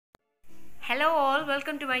Hello all,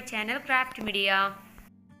 welcome to my channel Craft Media.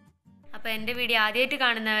 അപ്പോൾ എൻ്റെ video ആദ്യമായിട്ട്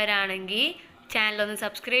കാണുന്നവരാണെങ്കിൽ ചാനൽ ഒന്ന്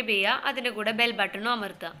സബ്സ്ക്രൈബ് ചെയ്യുക, അതിൻ്റെ കൂടെ ബെൽ ബട്ടണും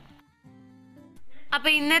അമർത്തുക.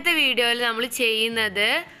 അപ്പോൾ ഇന്നത്തെ വീഡിയോയിൽ നമ്മൾ ചെയ്യുന്നത്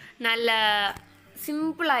നല്ല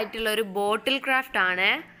സിമ്പിൾ ആയിട്ടുള്ള ഒരു ബോട്ടിൽ ക്രാഫ്റ്റ്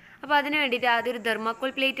ആണ്. അപ്പോൾ അതിന് വേണ്ടിയിട്ട് ആദ്യം ഒരു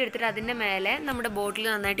തെർമോക്കോൾ പ്ലേറ്റ് എടുത്തിട്ട് അതിൻ്റെ മേലെ നമ്മുടെ ബോട്ടിൽ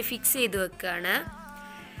നന്നായിട്ട് ഫിക്സ് ചെയ്ത് വെക്കുകയാണ്.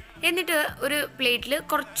 എന്നിട്ട് ഒരു പ്ലേറ്റിൽ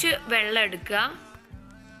കുറച്ച് വെള്ളം എടുക്കുക.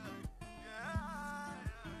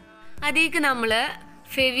 അതിലേക്ക് നമ്മൾ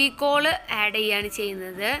ഫെവിക്കോൾ ആഡ് ചെയ്യാണ്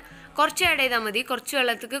ചെയ്യുന്നത്. കുറച്ച് ആഡ് ചെയ്താൽ മതി, കുറച്ച്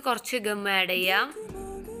വെള്ളത്തേക്ക് കുറച്ച് ഗം ആഡ് ചെയ്യാം.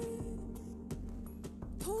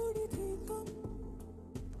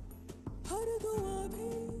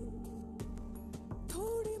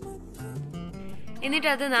 എന്നിട്ട്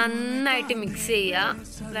അത് നന്നായിട്ട് മിക്സ്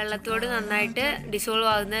ചെയ്യുക. വെള്ളത്തോട് നന്നായിട്ട് ഡിസോൾവ്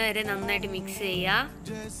ആകുന്ന വരെ നന്നായിട്ട് മിക്സ് ചെയ്യുക.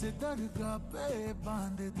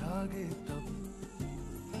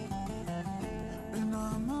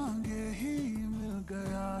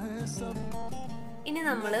 ഇനി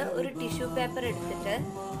നമ്മൾ ഒരു ടിഷ്യൂ പേപ്പർ എടുത്തിട്ട്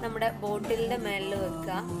നമ്മുടെ ബോട്ടിലിന്റെ മേലിൽ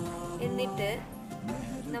വെക്കുക. എന്നിട്ട്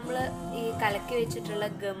നമ്മൾ ഈ കലക്കി വെച്ചിട്ടുള്ള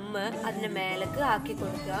ഗമ്മ് അതിന്റെ മേലേക്ക് ആക്കി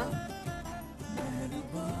കൊടുക്കുക.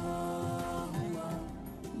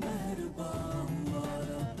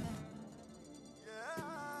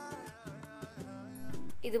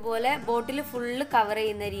 ഇതുപോലെ ബോട്ടിൽ ഫുള്ള് കവർ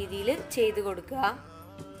ചെയ്യുന്ന രീതിയിൽ ചെയ്ത് കൊടുക്കുക.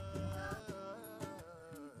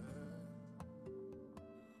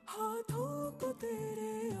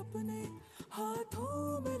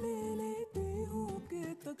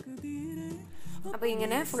 അപ്പൊ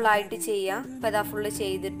ഇങ്ങനെ ഫുള്ളായിട്ട് ചെയ്യാം. ഇപ്പൊ ഇതാ ഫുള്ള്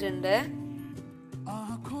ചെയ്തിട്ടുണ്ട്.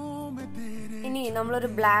 ഇനി നമ്മളൊരു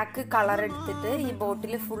ബ്ലാക്ക് കളർ എടുത്തിട്ട് ഈ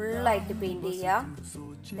ബോട്ടിൽ ഫുള്ളായിട്ട് പെയിന്റ് ചെയ്യാം.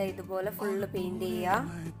 ഇതുപോലെ ഫുള്ള് പെയിന്റ് ചെയ്യാം.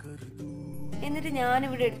 എന്നിട്ട്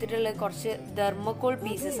ഞാനിവിടെ എടുത്തിട്ടുള്ള കുറച്ച് തെർമോക്കോൾ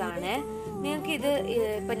പീസസ് ആണ്. നിങ്ങൾക്ക് ഇത്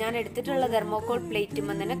ഇപ്പൊ ഞാൻ എടുത്തിട്ടുള്ള തെർമോക്കോൾ പ്ലേറ്റും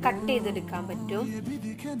തന്നെ കട്ട് ചെയ്തെടുക്കാൻ പറ്റും.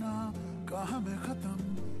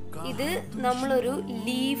 ഇത് നമ്മളൊരു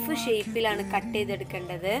ലീഫ് ഷേപ്പിലാണ് കട്ട്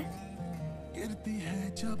ചെയ്തെടുക്കേണ്ടത്.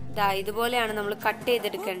 ഇതുപോലെയാണ് നമ്മൾ കട്ട്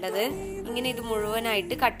ചെയ്തെടുക്കേണ്ടത്. ഇങ്ങനെ ഇത്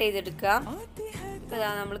മുഴുവനായിട്ട് കട്ട് ചെയ്തെടുക്കുക. ഇപ്പൊ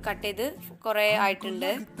നമ്മൾ കട്ട് ചെയ്ത് കുറെ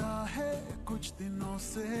ആയിട്ടുണ്ട്.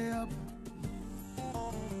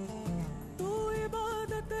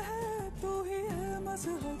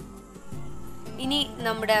 ഇനി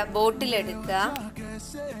നമ്മുടെ ബോട്ടിൽ എടുക്കുക.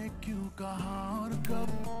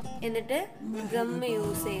 എന്നിട്ട് ഗം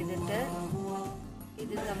യൂസ് ചെയ്തിട്ട്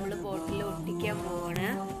ഇത് നമ്മൾ ബോട്ടിൽ ഒട്ടിക്കാൻ പോവാണ്.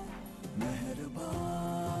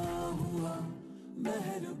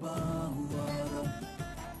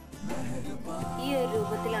 ഈ ഒരു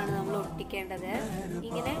രൂപത്തിലാണ് നമ്മൾ ഒട്ടിക്കേണ്ടത്.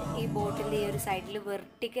 ഇങ്ങനെ ഈ ബോട്ടിൽ ഈ ഒരു സൈഡിൽ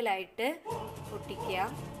വെർട്ടിക്കലായിട്ട് ഒട്ടിക്കുക.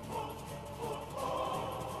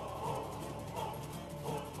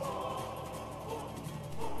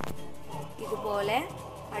 ഇതുപോലെ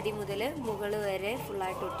അടി മുതൽ മുകൾ വരെ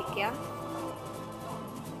ഫുള്ളായിട്ട് ഒട്ടിക്കുക.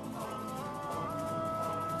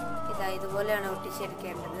 ഇതുപോലെയാണ്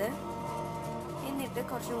ഒട്ടിച്ചെടുക്കേണ്ടത്. എന്നിട്ട്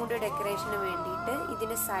കുറച്ചും കൂടി ഡെക്കറേഷന് വേണ്ടിയിട്ട്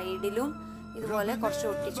ഇതിന്റെ സൈഡിലും ഇതുപോലെ കുറച്ച്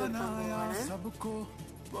ഒട്ടിച്ചു കൊടുക്കാൻ പോവാണ്.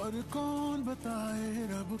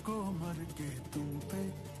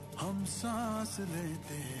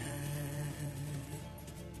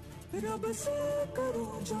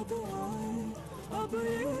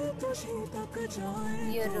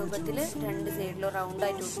 ഈ ഒരു രൂപത്തില് രണ്ട് സൈഡിലും റൗണ്ട്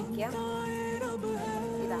ആയിട്ട് ഒട്ടിക്കാം.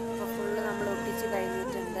 ഇതാ ഫുള്ള് നമ്മൾ ഒട്ടിച്ച്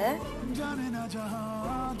കഴിഞ്ഞിട്ടുണ്ട്.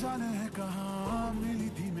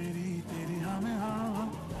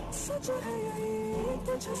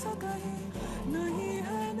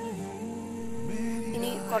 ഇനി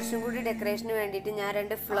കുറച്ചും കൂടി ഡെക്കറേഷന് വേണ്ടിയിട്ട് ഞാൻ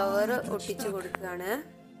രണ്ട് ഫ്ലവർ ഒട്ടിച്ചു കൊടുക്കുകയാണ്.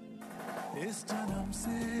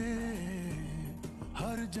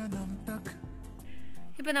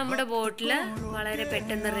 ഇപ്പൊ നമ്മുടെ ബോട്ടിൽ വളരെ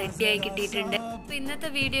പെട്ടെന്ന് റെഡി ആയി കിട്ടിയിട്ടുണ്ട്. അപ്പൊ ഇന്നത്തെ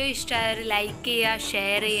വീഡിയോ ഇഷ്ടമായാൽ ലൈക്ക് ചെയ്യുക,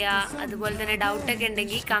 ഷെയർ ചെയ്യുക. അതുപോലെ തന്നെ ഡൗട്ടൊക്കെ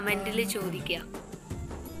ഉണ്ടെങ്കിൽ കമന്റിൽ ചോദിക്കുക.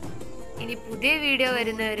 ഇനി പുതിയ വീഡിയോ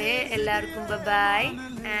വരുന്നവരെ എല്ലാവർക്കും by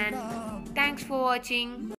and thanks for watching.